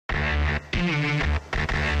What's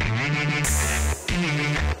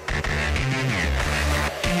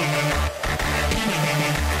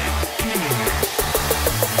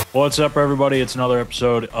up, everybody? It's another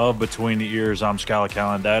episode of Between the Ears. I'm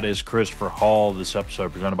Schuyler. That is Christopher Hall. This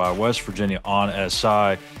episode presented by West Virginia on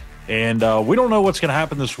SI. And we don't know what's going to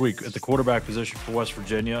happen this week at the quarterback position for West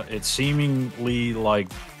Virginia. It's seemingly like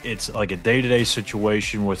it's like a day-to-day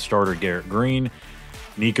situation with starter Garrett Greene.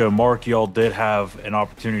 Nicco Marchiol did have an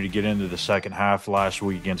opportunity to get into the second half last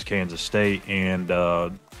week against Kansas State and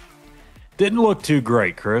didn't look too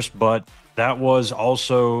great, Chris, but that was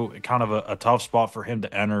also kind of a tough spot for him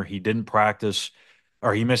to enter. He didn't practice,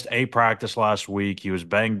 or he missed a practice last week. He was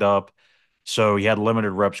banged up, so he had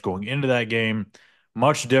limited reps going into that game.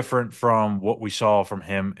 Much different from what we saw from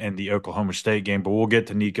him in the Oklahoma State game, but we'll get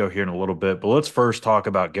to Nicco here in a little bit. But let's first talk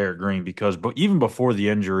about Garrett Greene because even before the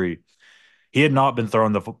injury, he had not been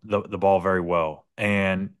throwing the ball very well.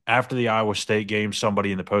 And after the Iowa State game,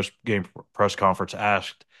 somebody in the post game press conference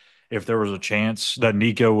asked if there was a chance that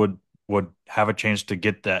Nicco would have a chance to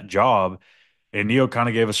get that job. And Neil kind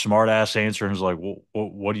of gave a smart ass answer and was like, well,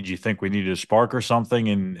 what did you think? We needed a spark or something?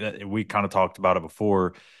 And we kind of talked about it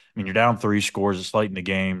before. I mean, you're down 3 scores. It's late in the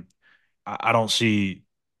game. I don't see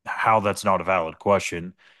how that's not a valid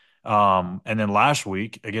question. And then last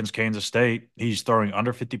week against Kansas State, he's throwing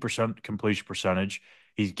under 50% completion percentage.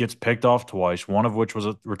 He gets picked off twice, one of which was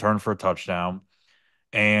a return for a touchdown.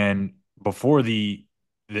 And before the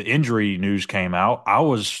injury news came out, I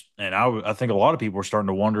think a lot of people were starting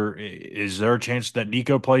to wonder, is there a chance that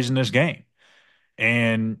Nicco plays in this game?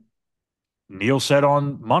 And Neil said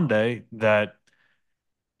on Monday that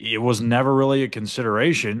it was never really a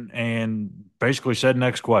consideration and basically said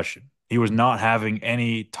next question. He was not having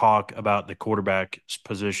any talk about the quarterback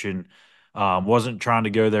position, wasn't trying to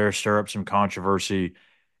go there, stir up some controversy.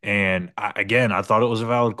 And again, I thought it was a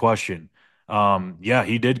valid question. Yeah,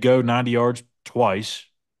 he did go 90 yards twice,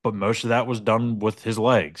 but most of that was done with his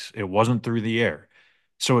legs. It wasn't through the air.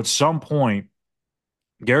 So at some point,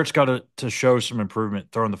 Garrett's got to show some improvement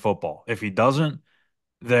throwing the football. If he doesn't,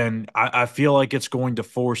 then I feel like it's going to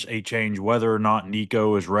force a change whether or not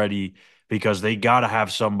Nicco is ready because they got to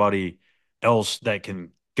have somebody else that can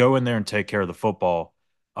go in there and take care of the football.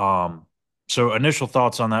 Um, so initial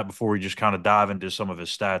thoughts on that before we just kind of dive into some of his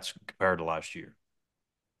stats compared to last year.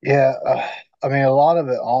 Yeah, I mean, a lot of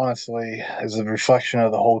it, honestly, is a reflection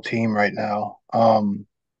of the whole team right now.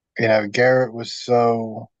 Garrett was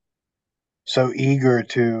so eager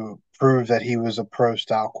to prove that he was a pro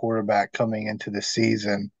style quarterback coming into the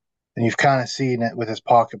season, and you've kind of seen it with his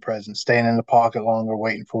pocket presence, staying in the pocket longer,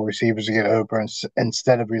 waiting for receivers to get open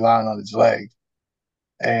instead of relying on his legs.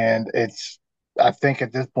 And I think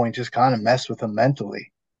at this point, just kind of messed with him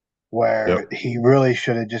mentally, where Yep. he really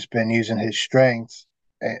should have just been using his strengths,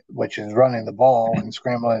 which is running the ball and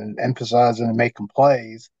scrambling and emphasizing and making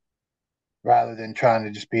plays rather than trying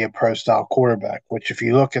to just be a pro style quarterback. Which, if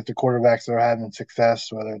you look at the quarterbacks that are having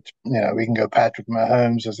success, whether it's, we can go Patrick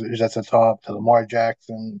Mahomes, who's at the top, to Lamar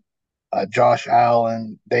Jackson, Josh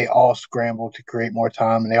Allen, they all scramble to create more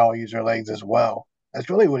time and they all use their legs as well. That's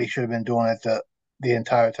really what he should have been doing at the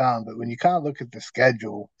entire time. But when you kind of look at the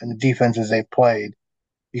schedule and the defenses they've played,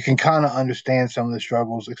 you can kind of understand some of the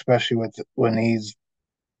struggles, especially with when he's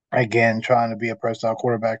again trying to be a pro style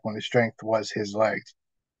quarterback when his strength was his legs.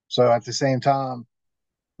 So at the same time,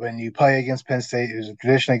 when you play against Penn State, who's a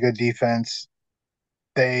traditionally good defense,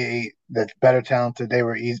 that's better talented. They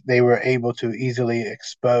were able to easily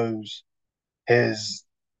expose his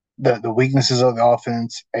the weaknesses of the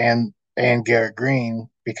offense and Garrett Greene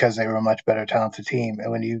because they were a much better talented team.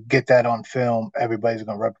 And when you get that on film, everybody's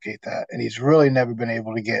going to replicate that. And he's really never been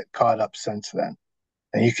able to get caught up since then.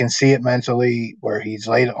 And you can see it mentally where he's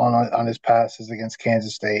late on his passes against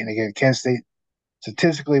Kansas State. And again, Kansas State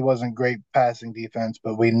statistically wasn't great passing defense,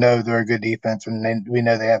 but we know they're a good defense, and we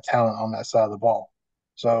know they have talent on that side of the ball.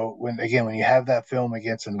 So when you have that film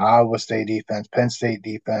against an Iowa State defense, Penn State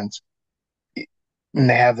defense, and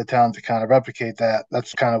they have the talent to kind of replicate that,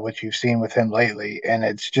 that's kind of what you've seen with him lately, and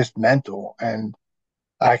it's just mental. And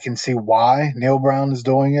I can see why Neil Brown is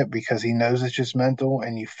doing it because he knows it's just mental,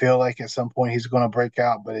 and you feel like at some point he's going to break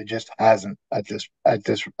out, but it just hasn't at this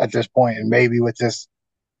point. And maybe with this,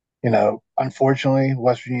 unfortunately,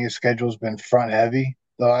 West Virginia's schedule has been front heavy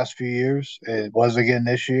the last few years. It was again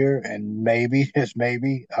this year, and maybe just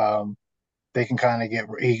maybe they can kind of get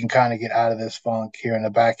he can kind of get out of this funk here in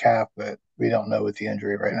the back half, but we don't know with the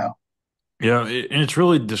injury right now. Yeah, and it's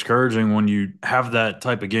really discouraging when you have that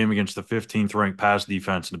type of game against the 15th ranked pass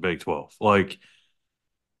defense in the Big 12. Like,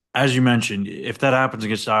 as you mentioned, if that happens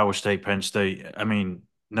against Iowa State, Penn State, I mean,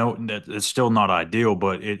 no, it's still not ideal,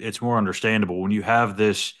 but it's more understandable when you have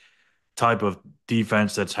this type of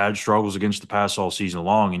defense that's had struggles against the pass all season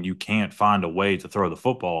long, and you can't find a way to throw the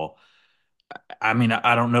football. I mean,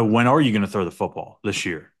 I don't know, when are you going to throw the football this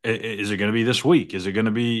year? Is it going to be this week? Is it going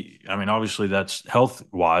to be? I mean, obviously that's health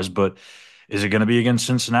wise, but is it going to be against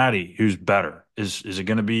Cincinnati, who's better? Is it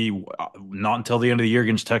going to be not until the end of the year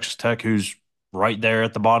against Texas Tech, who's right there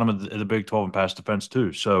at the bottom of the Big 12 in pass defense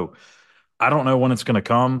too? So I don't know when it's going to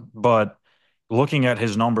come, but looking at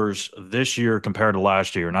his numbers this year compared to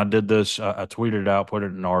last year, and I did this, I tweeted it out, put it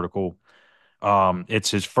in an article. It's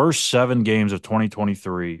his first 7 games of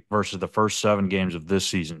 2023 versus the first 7 games of this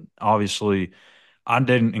season. Obviously, I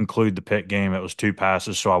didn't include the Pitt game. It was 2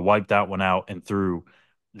 passes, so I wiped that one out and threw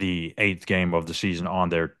the 8th game of the season on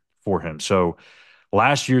there for him. So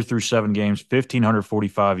last year through 7 games,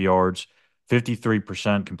 1,545 yards,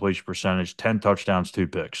 53% completion percentage, 10 touchdowns, 2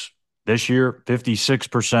 picks. This year,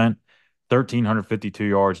 56%, 1,352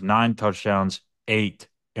 yards, 9 touchdowns, 8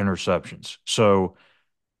 interceptions. So,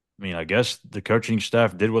 I mean, I guess the coaching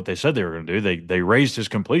staff did what they said they were going to do. They raised his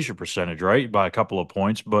completion percentage, right, by a couple of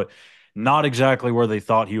points, but not exactly where they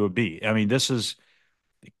thought he would be. I mean, this is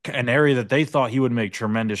an area that they thought he would make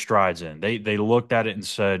tremendous strides in. They looked at it and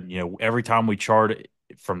said, every time we chart it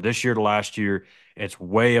from this year to last year, it's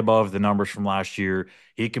way above the numbers from last year.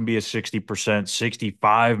 He can be a 60%,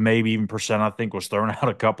 65, maybe even percent, I think was thrown out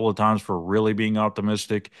a couple of times for really being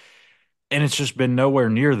optimistic. And it's just been nowhere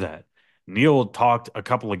near that. Neil talked a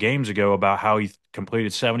couple of games ago about how he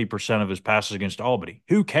completed 70% of his passes against Albany.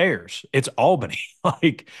 Who cares? It's Albany.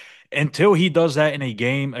 Like, until he does that in a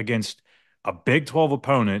game against a Big 12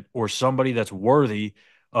 opponent or somebody that's worthy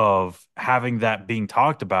of having that being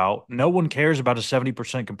talked about, no one cares about a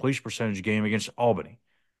 70% completion percentage game against Albany.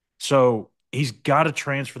 So he's got to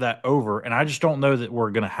transfer that over. And I just don't know that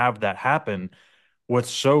we're going to have that happen with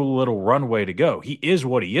so little runway to go. He is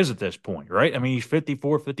what he is at this point, right? I mean, he's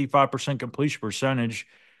 54, 55% completion percentage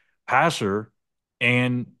passer.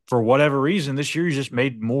 And for whatever reason, this year he's just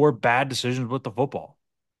made more bad decisions with the football.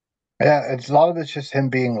 Yeah, it's a lot of it's just him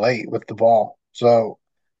being late with the ball. So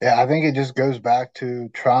yeah, I think it just goes back to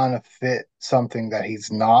trying to fit something that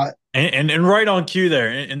he's not. And right on cue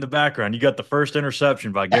there in the background, you got the first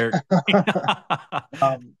interception by Garrett.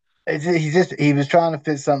 Um, he was trying to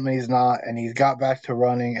fit something he's not, and he's got back to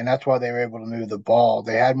running, and that's why they were able to move the ball.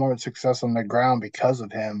 They had more success on the ground because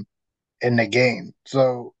of him in the game.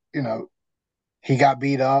 So, he got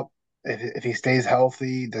beat up. If he stays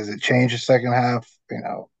healthy, does it change the second half?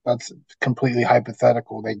 That's completely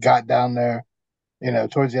hypothetical. They got down there,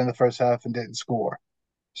 towards the end of the first half and didn't score.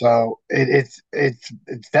 So it's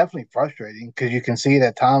definitely frustrating because you can see it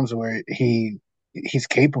at times where he's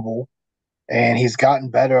capable and he's gotten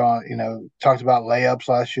better on, talked about layups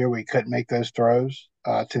last year where he couldn't make those throws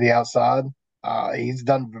to the outside. He's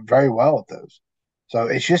done very well at those. So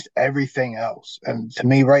it's just everything else. And to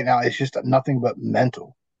me right now, it's just nothing but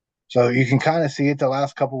mental. So you can kind of see it the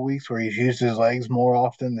last couple of weeks where he's used his legs more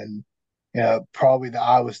often than, probably the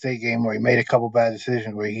Iowa State game where he made a couple bad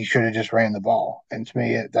decisions where he should have just ran the ball. And to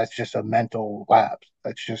me, that's just a mental lapse.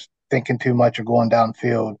 That's just thinking too much of going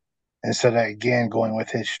downfield instead of again going with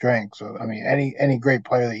his strength. So I mean, any great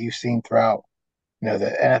player that you've seen throughout,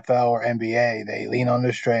 the NFL or NBA, they lean on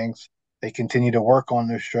their strengths. They continue to work on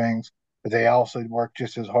their strengths, but they also work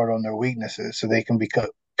just as hard on their weaknesses so they can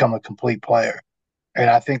become a complete player. And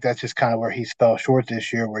I think that's just kind of where he's fell short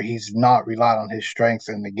this year, where he's not relied on his strengths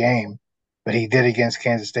in the game, but he did against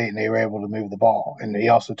Kansas State, and they were able to move the ball, and he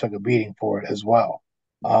also took a beating for it as well.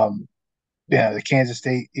 Um, the Kansas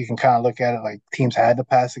State, you can kind of look at it like teams had to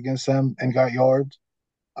pass against them and got yards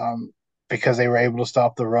um, because they were able to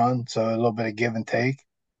stop the run. So a little bit of give and take.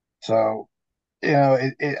 So,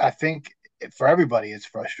 I think for everybody, it's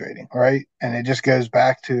frustrating, right? And it just goes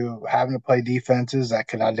back to having to play defenses that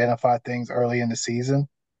can identify things early in the season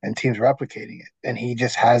and teams replicating it. And he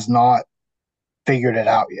just has not figured it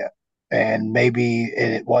out yet. And maybe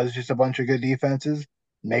it was just a bunch of good defenses.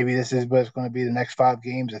 Maybe this is what it's going to be the next 5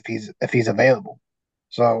 games if he's available.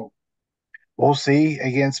 So we'll see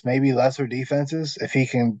against maybe lesser defenses if he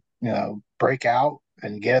can, break out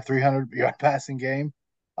and get a 300-yard passing game.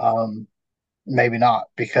 Um, Maybe not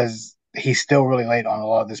because he's still really late on a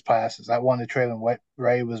lot of his passes. That one to Traylon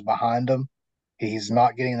Ray was behind him. He's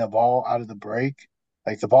not getting the ball out of the break.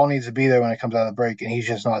 Like the ball needs to be there when it comes out of the break, and he's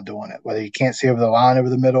just not doing it. Whether he can't see over the line, over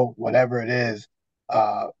the middle, whatever it is,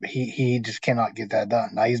 he just cannot get that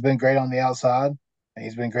done. Now he's been great on the outside, and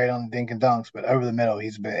he's been great on the dink and dunks, but over the middle,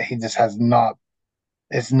 he just has not.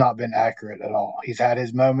 It's not been accurate at all. He's had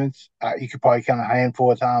his moments. You could probably count a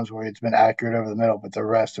handful of times where it's been accurate over the middle, but the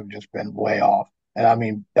rest have just been way off. And I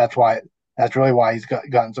mean, that's really why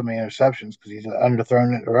gotten so many interceptions because he's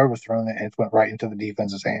underthrown it or overthrown it, and it went right into the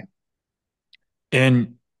defense's hand.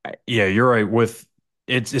 And yeah, you're right. With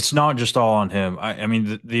it's not just all on him. I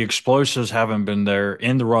mean, the explosives haven't been there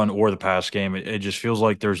in the run or the pass game. It just feels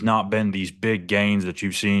like there's not been these big gains that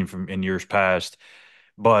you've seen from in years past.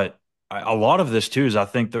 But a lot of this too is I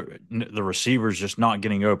think the receivers just not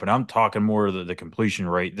getting open. I'm talking more of the completion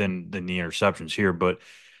rate than the interceptions here. But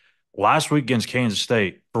last week against Kansas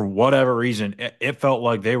State, for whatever reason, it felt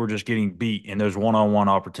like they were just getting beat in those one-on-one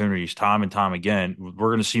opportunities time and time again. We're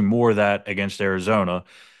going to see more of that against Arizona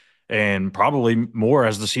and probably more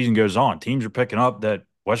as the season goes on. Teams are picking up that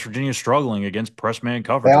West Virginia is struggling against press man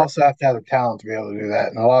They coverage right. also have to have the talent to be able to do that,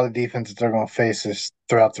 and a lot of the defenses they're going to face this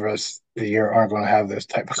throughout the rest of the year aren't going to have those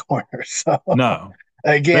type of corners. So No,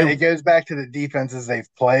 they again, it goes back to the defenses they've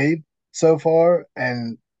played so far,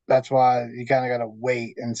 and that's why you kind of got to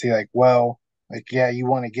wait and see. Like, well, like yeah, you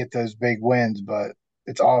want to get those big wins, but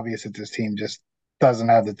it's obvious that this team just doesn't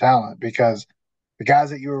have the talent because the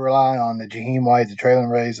guys that you were relying on, the Jaheim White, the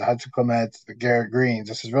Traylon Rays, the Hudson Clements, the Garrett Greens,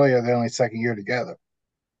 this is really their only second year together.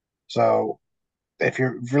 So if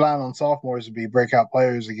you're relying on sophomores to be breakout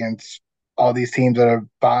players against all these teams that are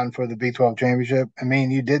vying for the Big 12 championship, I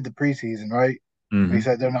mean, you did the preseason, right? We hmm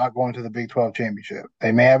said they're not going to the Big 12 championship.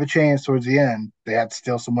 They may have a chance towards the end. They had to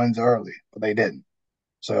steal some wins early, but they didn't.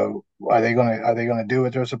 So are they gonna do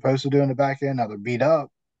what they're supposed to do in the back end? Now they're beat up.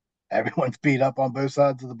 Everyone's beat up on both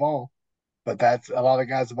sides of the ball, but that's a lot of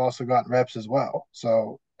guys have also gotten reps as well.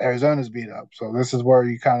 So Arizona's beat up. So this is where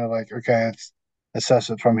you kind of like, okay, let's assess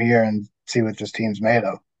it from here and see what this team's made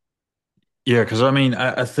of. Yeah, because I mean,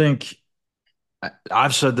 I think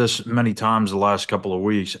I've said this many times the last couple of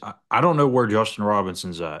weeks. I don't know where Justin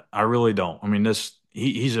Robinson's at. I really don't. I mean,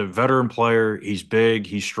 he's a veteran player. He's big.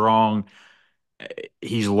 He's strong.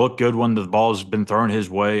 He's looked good when the ball's been thrown his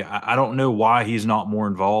way. I don't know why he's not more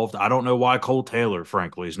involved. I don't know why Cole Taylor,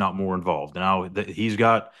 frankly, is not more involved. Now that he's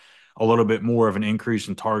got a little bit more of an increase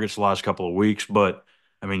in targets the last couple of weeks, but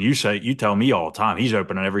I mean, you tell me all the time he's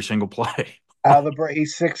open in every single play. Out of the break,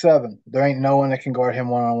 he's 6'7". There ain't no one that can guard him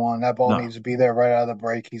one on one. That ball No. needs to be there right out of the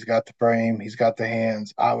break. He's got the frame, he's got the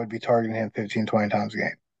hands. I would be targeting him 15, 20 times a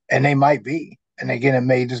game. And they might be. And again, it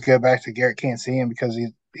may just go back to Garrett can't see him because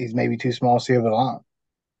he's maybe too small to see over the line.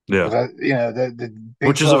 Yeah. Because the Big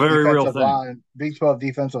Which is a 12 very real defensive thing. line, Big 12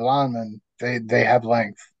 defensive linemen, they have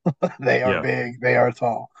length. They are Yeah. big, they are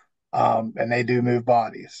tall. And they do move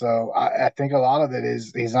bodies. So I think a lot of it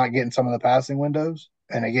is he's not getting some of the passing windows.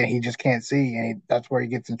 And again, he just can't see, and that's where he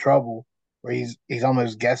gets in trouble, where he's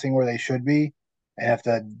almost guessing where they should be. And if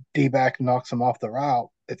the D back knocks him off the route,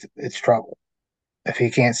 it's trouble. If he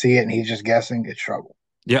can't see it and he's just guessing, it's trouble.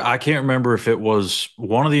 Yeah, I can't remember if it was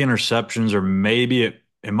one of the interceptions or maybe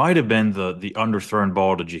it might have been the underthrown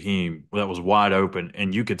ball to Jaheim that was wide open,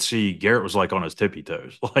 and you could see Garrett was like on his tippy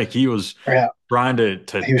toes, like he was Yeah, trying to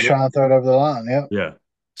he was get. trying to throw it over the line. Yep. Yeah.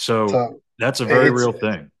 So So that's a very it's real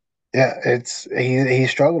thing. yeah, he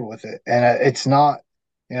struggled with it, and it's not.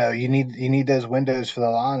 You need those windows for the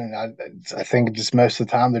line, and I think just most of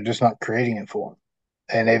the time they're just not creating it for him.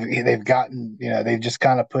 And they've gotten they've just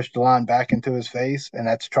kind of pushed the line back into his face, and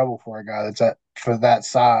that's trouble for a guy that's at for that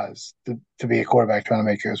size to be a quarterback trying to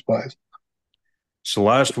make those plays. So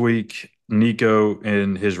last week, Nico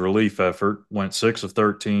in his relief effort went 6 of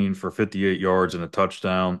 13 for 58 yards and a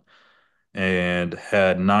touchdown and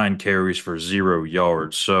had 9 carries for 0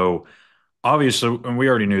 yards. So obviously, and we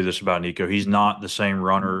already knew this about Nico, he's not the same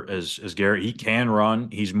runner as Garrett. He can run.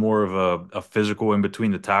 He's more of a physical in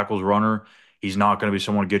between the tackles runner. He's not going to be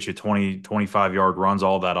someone who gets you 20, 25 yard runs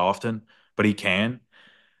all that often, but he can.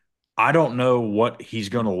 I don't know what he's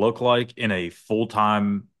going to look like in a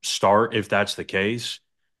full-time start if that's the case,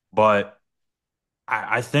 but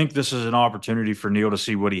I think this is an opportunity for Neil to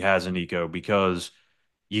see what he has in Nico because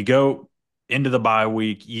you go into the bye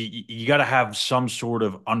week, you got to have some sort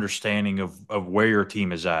of understanding of where your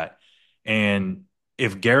team is at. And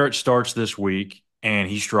if Garrett starts this week and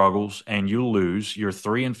he struggles and you lose, you're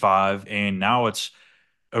 3-5, and now it's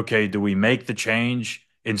okay, do we make the change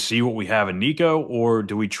and see what we have in Nico, or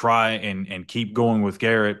do we try and keep going with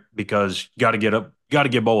Garrett because you got to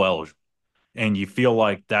get bowl eligible, and you feel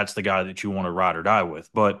like that's the guy that you want to ride or die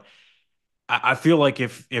with. But I feel like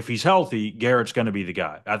if he's healthy, Garrett's going to be the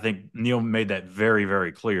guy. I think Neil made that very,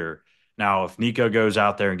 very clear. Now, if Nico goes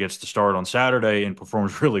out there and gets the start on Saturday and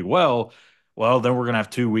performs really well, then we're going to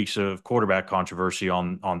have 2 weeks of quarterback controversy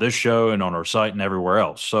on this show and on our site and everywhere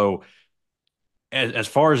else. So, as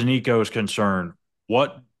far as Nico is concerned,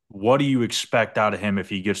 what do you expect out of him if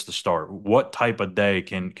he gets the start? What type of day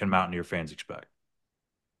can Mountaineer fans expect?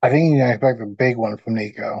 I think you can expect a big one from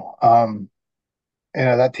Nico.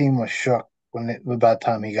 That team was shook by the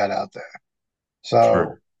time he got out there.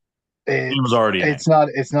 True. So He was it's already it's angry. not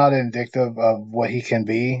it's not indicative of what he can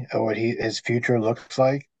be or what he his future looks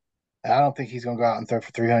like. And I don't think he's going to go out and throw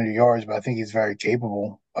for 300 yards, but I think he's very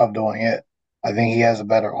capable of doing it. I think he has a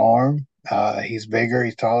better arm. He's bigger,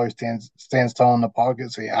 he's taller, stands tall in the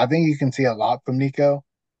pocket. So yeah, I think you can see a lot from Nico,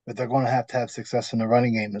 but they're going to have success in the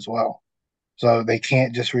running game as well. So they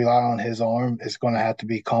can't just rely on his arm. It's going to have to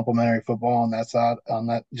be complementary football on that side, on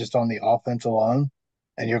that just on the offense alone.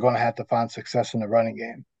 And you're going to have to find success in the running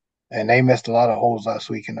game. And they missed a lot of holes last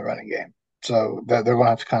week in the running game. So they're going to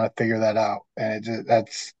have to kind of figure that out. And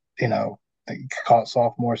that's, he caught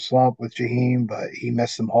sophomore slump with Jaheim, but he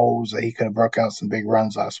missed some holes that he could have broke out some big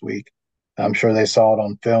runs last week. And I'm sure they saw it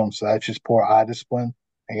on film. So that's just poor eye discipline.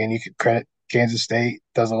 Again, you could credit Kansas State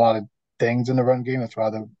does a lot of things in the run game. That's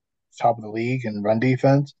why they're top of the league in run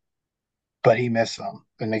defense, but he missed some.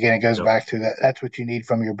 And again, it goes Yep. back to that. That's what you need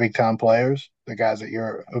from your big time players, the guys that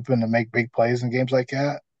you're hoping to make big plays in games like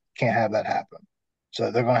that. Can't have that happen. So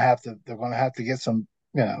they're going to have to get some,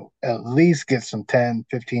 at least get some 10,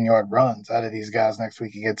 15-yard runs out of these guys next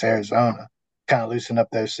week against Arizona. Kind of loosen up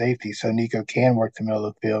those safeties so Nico can work the middle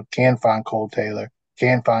of the field, can find Cole Taylor,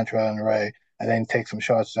 can find Traylon Ray, and then take some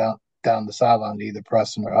shots down the sideline to either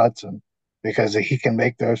Preston or Hudson because he can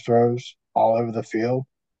make those throws all over the field.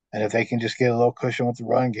 And if they can just get a little cushion with the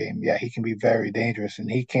run game, yeah, he can be very dangerous. And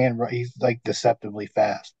he can run, he's like deceptively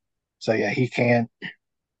fast. So yeah, he can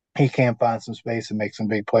find some space and make some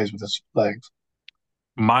big plays with his legs.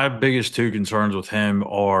 My biggest two concerns with him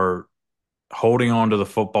are holding on to the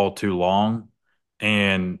football too long,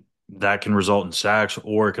 and that can result in sacks,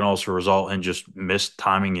 or it can also result in just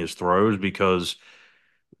mistiming his throws because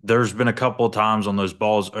there's been a couple of times on those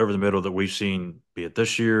balls over the middle that we've seen, be it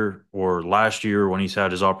this year or last year when he's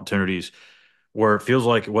had his opportunities, where it feels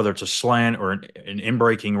like whether it's a slant or an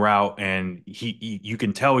in-breaking route, and you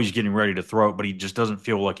can tell he's getting ready to throw it, but he just doesn't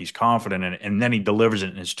feel like he's confident in it, and then he delivers it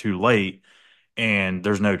and it's too late, and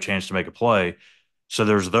there's no chance to make a play. So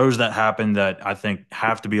there's those that happen that I think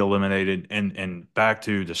have to be eliminated. And back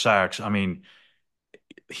to the sacks. I mean,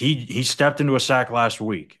 he stepped into a sack last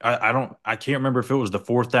week. I can't remember if it was the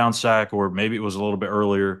fourth down sack or maybe it was a little bit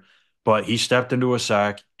earlier, but he stepped into a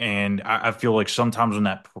sack, and I feel like sometimes when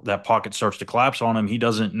that pocket starts to collapse on him, he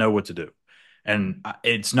doesn't know what to do. And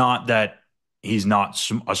it's not that he's not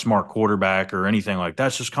a smart quarterback or anything like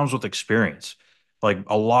that. It just comes with experience. Like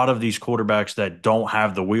a lot of these quarterbacks that don't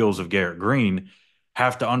have the wheels of Garrett Greene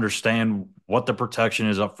have to understand what the protection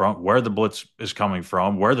is up front, where the blitz is coming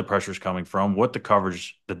from, where the pressure is coming from, what the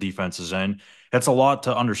coverage the defense is in. It's a lot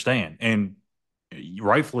to understand. And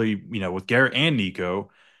rightfully, with Garrett and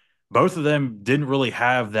Nico, both of them didn't really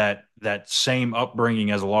have that same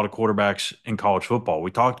upbringing as a lot of quarterbacks in college football.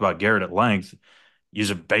 We talked about Garrett at length.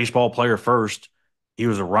 He's a baseball player first. He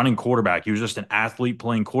was a running quarterback. He was just an athlete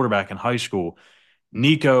playing quarterback in high school.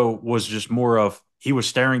 Nico was just more of he was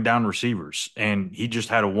staring down receivers, and he just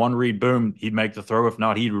had a one read, boom, he'd make the throw. If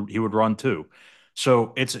not, he would run too.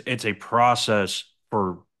 So it's a process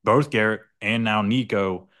for both Garrett and now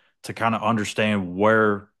Nico to kind of understand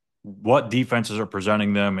what defenses are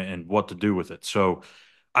presenting them and what to do with it. So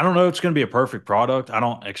I don't know. It's going to be a perfect product. I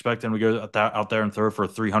don't expect him to go out there and throw for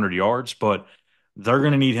 300 yards, but they're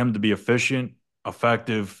going to need him to be efficient,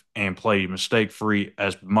 effective, and play mistake free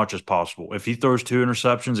as much as possible. If he throws two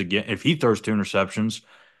interceptions,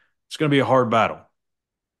 it's going to be a hard battle.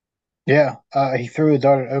 Yeah, he threw a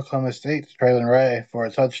dart at Oklahoma State's Traylon Ray for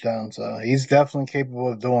a touchdown, so he's definitely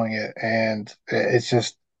capable of doing it. And it's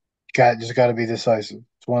just got to be decisive.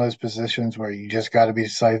 It's one of those positions where you just got to be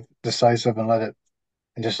decisive and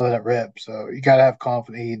just let it rip. So you got to have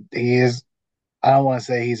confidence. He is. I don't want to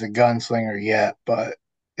say he's a gunslinger yet, but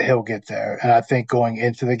he'll get there. And I think going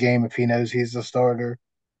into the game, if he knows he's the starter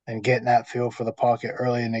and getting that feel for the pocket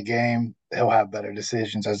early in the game, he'll have better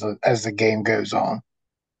decisions as the game goes on.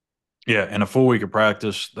 Yeah, and a full week of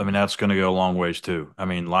practice, I mean, that's going to go a long ways too. I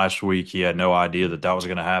mean, last week he had no idea that was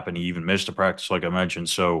going to happen. He even missed a practice, like I mentioned.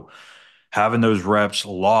 So having those reps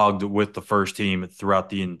logged with the first team throughout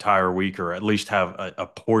the entire week, or at least have a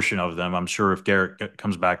portion of them. I'm sure if Garrett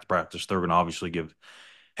comes back to practice, they're going to obviously give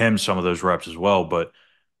him some of those reps as well. But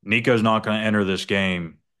Nico's not going to enter this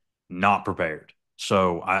game not prepared.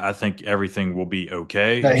 So I think everything will be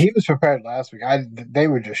okay. Now, It's he was prepared last week. They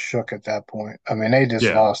were just shook at that point. I mean, they just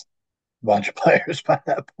yeah. lost a bunch of players by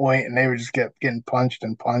that point, and they were just getting punched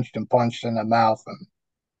and punched and punched in the mouth, and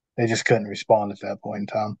they just couldn't respond at that point in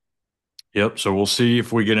time. Yep. So we'll see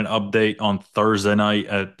if we get an update on Thursday night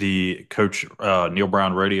at the Coach Neil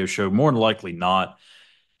Brown radio show. More than likely not.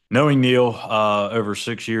 Knowing Neil over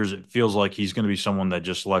 6 years, it feels like he's going to be someone that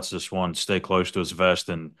just lets this one stay close to his vest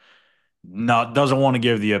and not doesn't want to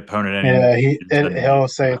give the opponent any more Yeah, than they he'll need.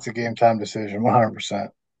 say it's a game time decision, 100%.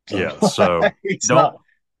 So Yeah, so he's not.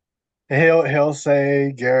 don't He'll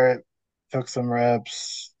say Garrett took some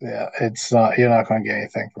reps. Yeah, it's not. You're not going to get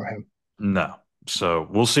anything from him. no. So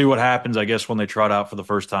we'll see what happens. I guess when they trot out for the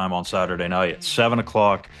first time on Saturday night at 7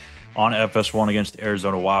 o'clock on FS1 against the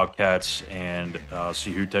Arizona Wildcats, and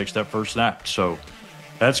see who takes that first snap. So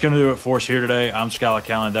that's going to do it for us here today. I'm Schuyler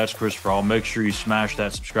Callihan. That's Christopher Hall. Make sure you smash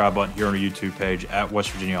that subscribe button here on our YouTube page at West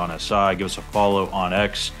Virginia on SI. Give us a follow on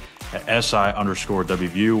X at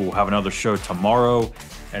SI_WView. We'll have another show tomorrow.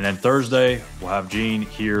 And then Thursday, we'll have Gene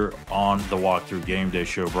here on the Walkthrough Game Day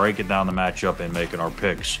Show, breaking down the matchup and making our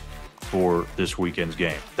picks for this weekend's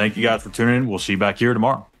game. Thank you guys for tuning in. We'll see you back here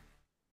tomorrow.